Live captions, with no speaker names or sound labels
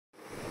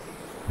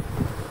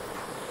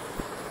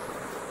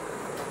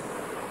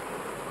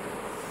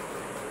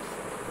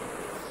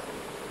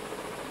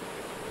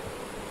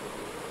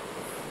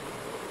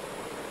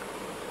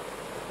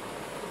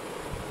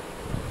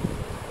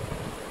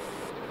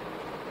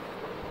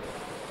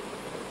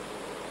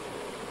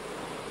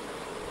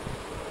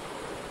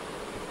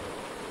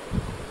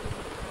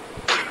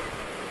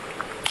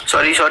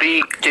Sorry,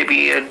 JB.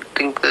 I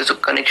think there's a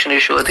connection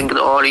issue. I think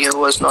the audio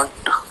was not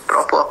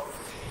proper.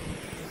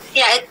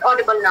 Yeah, it's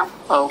audible now.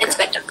 Okay. It's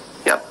better.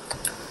 Yep.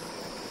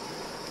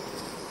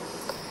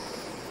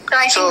 So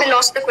I think we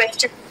lost the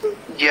question.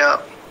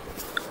 Yeah.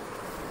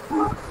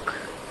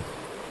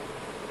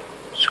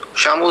 So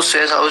Shamu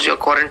says, how's your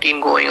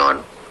quarantine going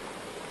on?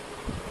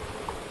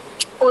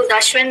 Who's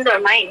Ashwin's or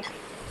mine?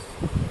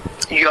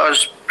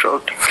 Yours,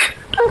 probably.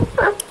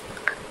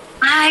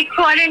 My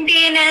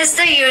quarantine is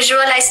the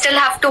usual. I still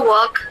have to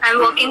work. I'm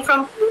working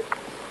from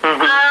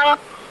home.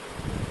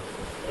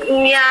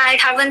 Yeah, I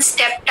haven't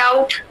stepped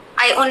out.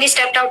 I only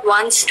stepped out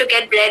once to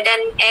get bread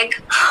and egg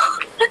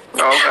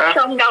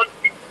from down.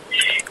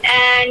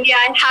 And yeah,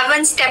 I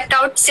haven't stepped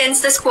out since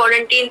this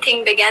quarantine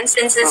thing began,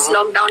 since this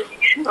lockdown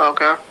began.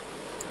 Okay.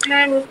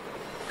 And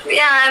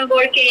yeah, I'm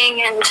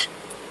working and...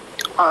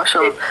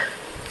 Awesome.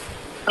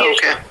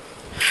 Okay.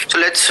 So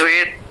let's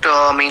wait.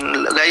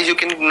 Guys, you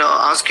can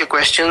ask your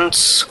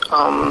questions.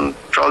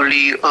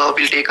 Probably we'll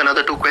take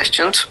another 2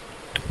 questions.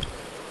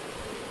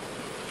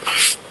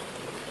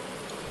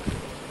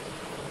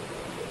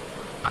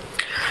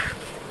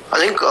 I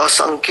think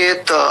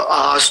Sanket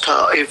asked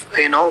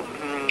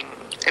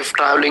if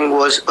traveling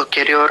was a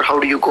career, how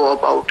do you go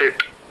about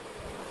it,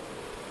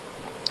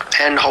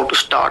 and how to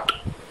start?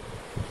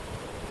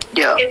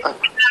 Yeah. If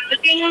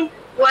traveling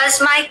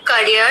was my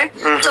career,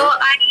 so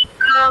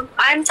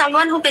I'm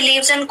someone who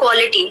believes in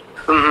quality.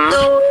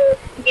 So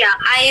yeah,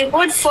 I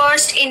would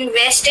first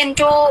invest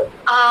into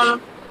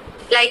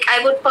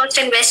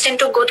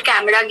good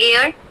camera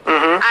gear.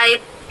 I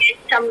get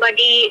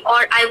somebody,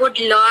 or I would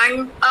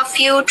learn a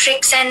few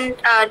tricks and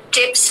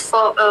tips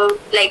for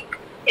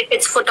if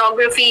it's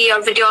photography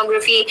or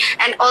videography,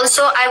 and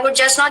also I would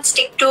just not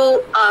stick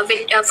to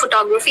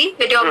photography.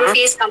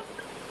 Videography is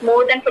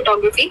more than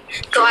photography,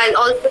 so I'll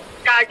also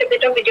start a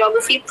bit of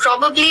videography.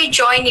 Probably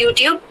join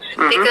YouTube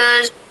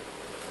because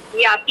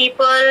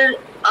people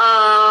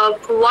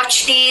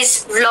watch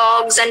these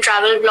vlogs and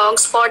travel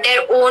vlogs for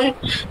their own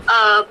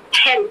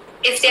help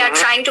if they are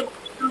trying to go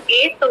to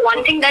place. So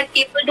one thing that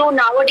people do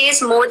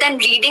nowadays more than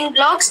reading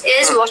blogs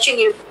is watching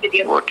YouTube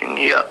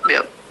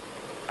videos.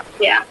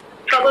 Yeah.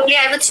 Probably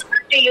I would start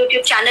a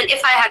YouTube channel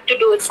if I had to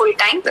do it full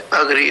time.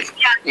 Agreed.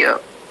 Yeah.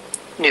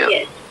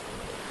 Yes.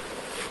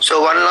 So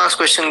one last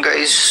question,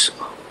 guys.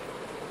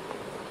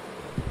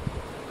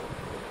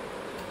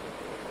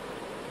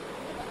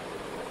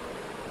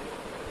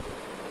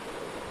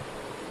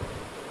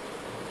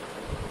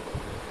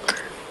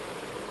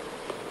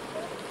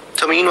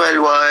 So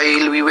meanwhile,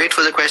 while we wait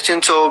for the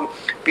question, so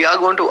we are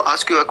going to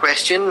ask you a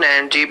question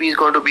and JB is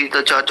going to be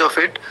the judge of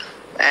it.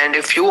 And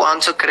if you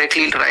answer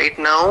correctly right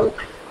now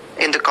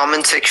in the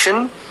comment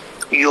section,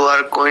 you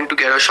are going to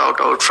get a shout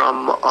out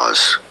from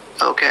us.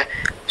 Okay.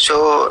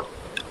 So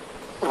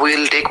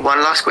we'll take one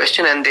last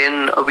question and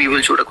then we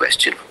will shoot a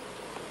question.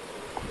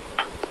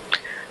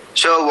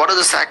 So what are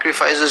the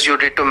sacrifices you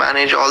did to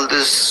manage all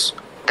this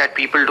that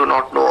people do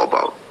not know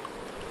about?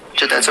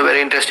 So that's a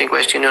very interesting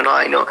question.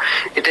 I know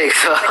it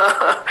takes a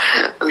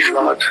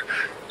lot.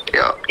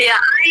 Yeah,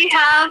 I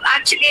have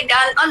actually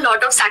done a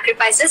lot of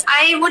sacrifices.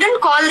 I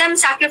wouldn't call them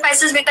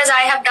sacrifices because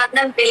I have done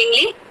them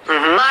willingly,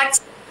 but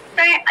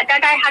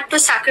that I had to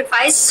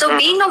sacrifice. So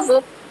being a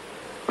woman,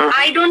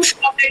 I don't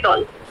shop at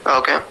all.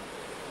 Okay.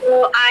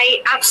 So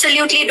I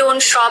absolutely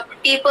don't shop.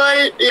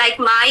 People like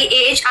my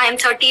age, I am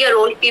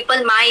 30-year-old,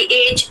 people my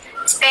age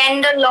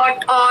spend a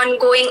lot on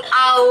going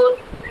out,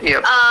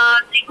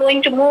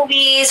 going to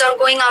movies or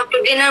going out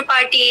to dinner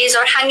parties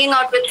or hanging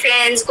out with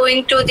friends,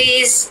 going to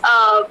these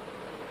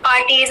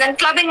parties and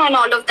clubbing and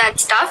all of that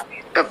stuff.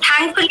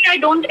 Thankfully, I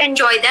don't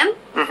enjoy them,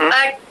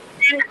 but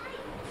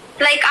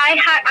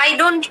I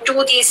don't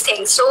do these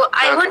things. So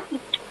I would,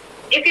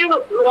 if you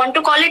want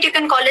to call it, you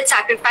can call it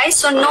sacrifice.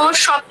 So no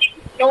shopping,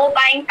 no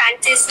buying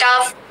fancy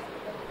stuff.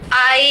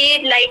 I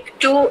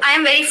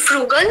am very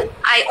frugal.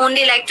 I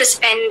only like to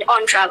spend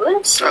on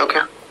travel. So.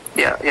 Okay.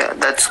 Yeah,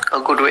 that's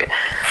a good way.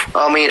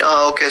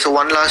 Okay, so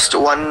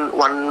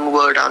one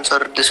word answer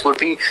this would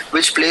be,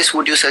 which place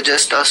would you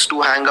suggest us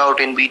to hang out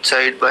in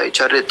beachside by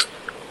Charit?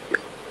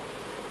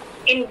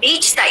 In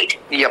beachside?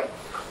 Yep.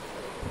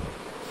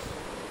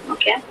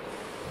 Okay.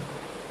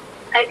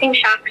 I think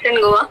Sharks in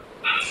Goa.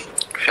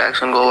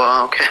 Sharks in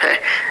Goa, okay.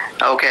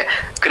 Okay,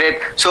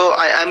 great. So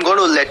I'm going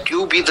to let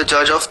you be the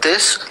judge of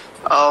this.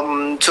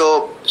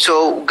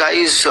 So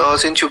guys,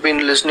 since you've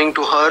been listening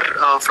to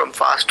her from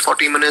past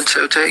 40 minutes,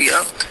 I would say,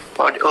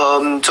 But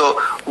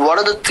so what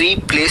are the 3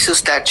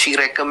 places that she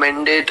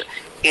recommended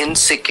in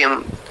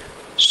Sikkim?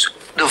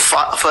 The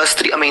first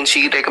 3,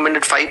 she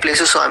recommended 5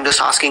 places, so I'm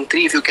just asking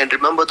 3. If you can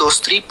remember those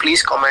 3,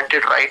 please comment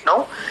it right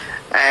now.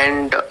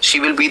 And she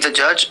will be the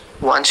judge.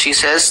 Once she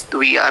says,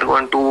 we are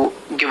going to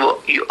give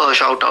a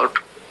shout out.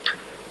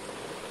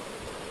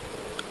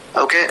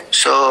 Okay,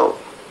 so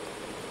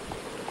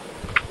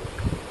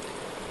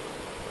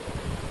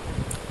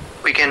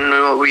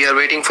we are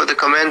waiting for the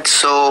comments.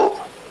 So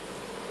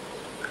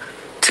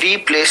 3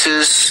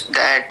 places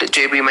that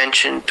JB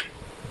mentioned.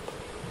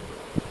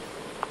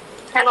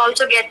 And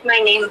also get my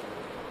name.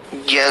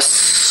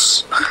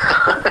 Yes.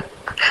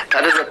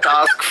 That is a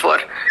task for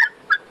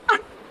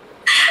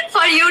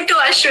you too,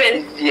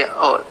 Ashwin. Yeah.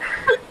 Oh.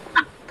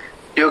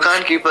 You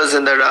can't keep us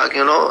in the dark,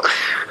 you know.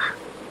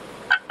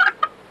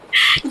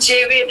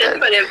 JB, it is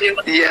for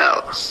everyone.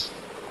 Yeah.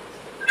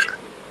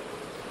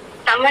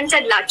 Someone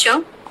said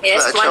Lachung.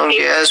 Yes, Lachung, one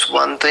thing. yes,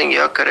 one thing.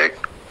 Yeah,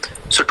 correct.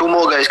 So 2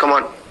 more guys, come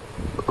on.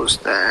 Who's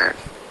that?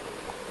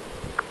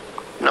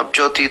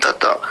 Navjoti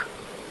Tata.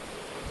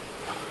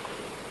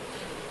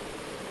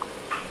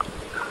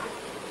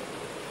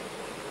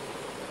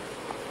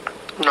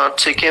 Not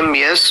Sikkim,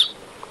 yes.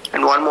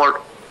 And one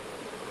more.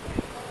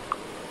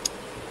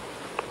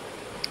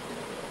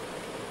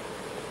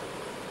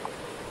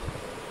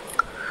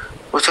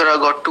 Utsara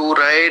got 2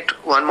 right.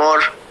 One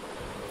more.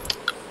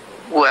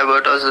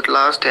 Whoever does it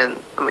last, and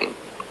we'll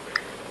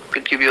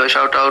give you a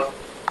shout out.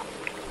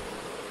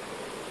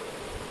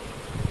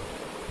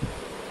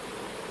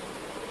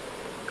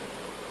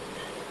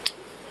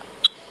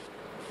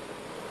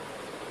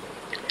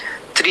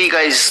 Three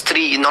guys,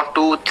 3, not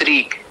 2,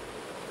 3.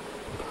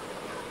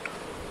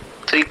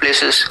 3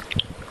 places.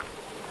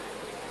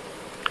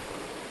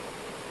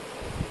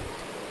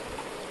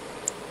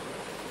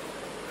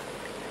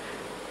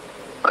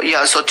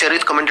 Yeah, so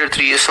Charit commented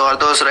 3. So are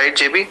those right,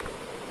 JB?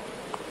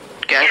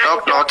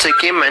 Gangtok, North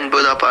Sikkim, and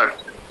Budapest.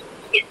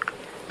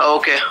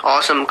 Okay,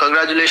 awesome.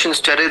 Congratulations,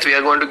 Charit. We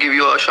are going to give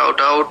you a shout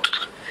out.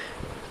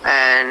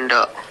 And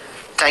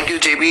thank you,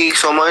 JB,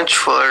 so much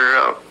for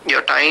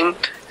your time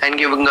and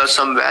giving us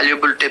some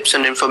valuable tips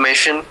and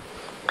information.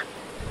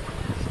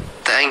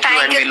 Thank you,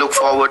 and we look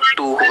forward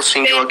to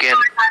hosting you again.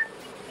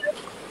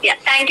 Yeah,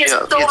 thank you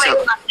so much.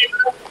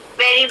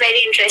 Very,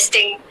 very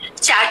interesting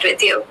chat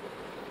with you.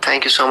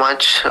 Thank you so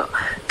much.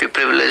 We're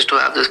privileged to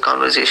have this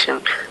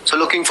conversation. So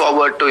looking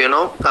forward to,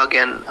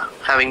 again,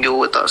 having you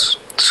with us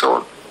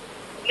soon.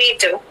 Me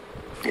too.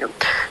 Yeah.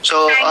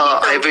 So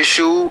I wish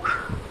you,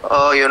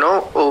 early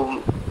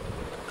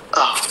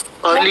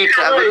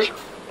travel.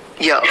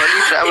 Yeah,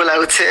 early travel, I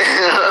would say.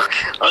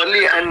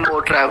 Early and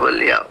more travel,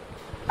 yeah.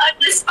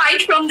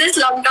 Despite from this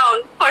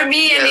lockdown, for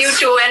me and you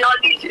too, and all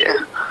these.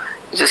 Yeah,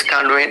 just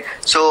can't wait.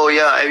 So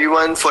yeah,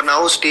 everyone, for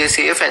now, stay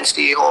safe and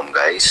stay home,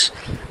 guys.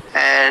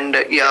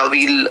 And yeah,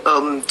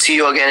 we'll see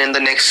you again in the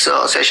next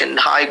session.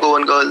 Hi,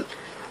 Goan girl.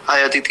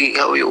 Hi, Aditi.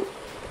 How are you?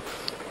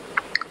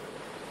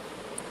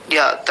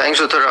 Yeah, thanks,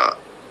 Uttara.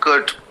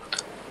 Good.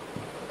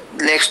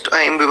 Next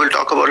time we will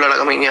talk about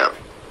Ladakh. Yeah,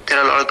 there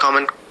are a lot of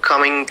comments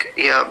coming.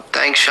 Yeah,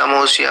 thanks,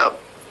 Shamos. Yeah,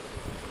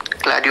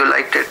 glad you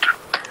liked it.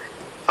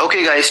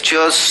 Okay, guys.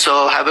 Cheers.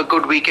 So have a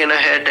good weekend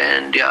ahead,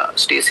 and yeah,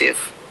 stay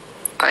safe.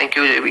 Thank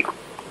you, JB.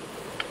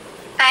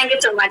 Thank you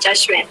so much,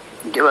 Ashwin.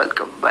 You're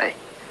welcome. Bye.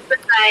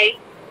 Goodbye.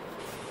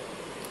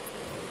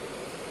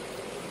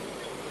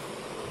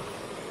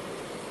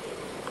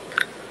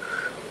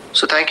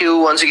 So thank you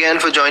once again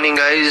for joining,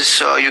 guys.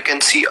 You can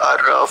see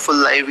our full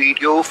live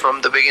video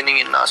from the beginning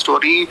in our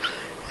story,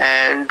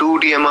 and do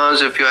DM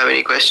us if you have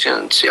any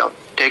questions. Yeah,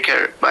 take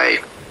care. Bye.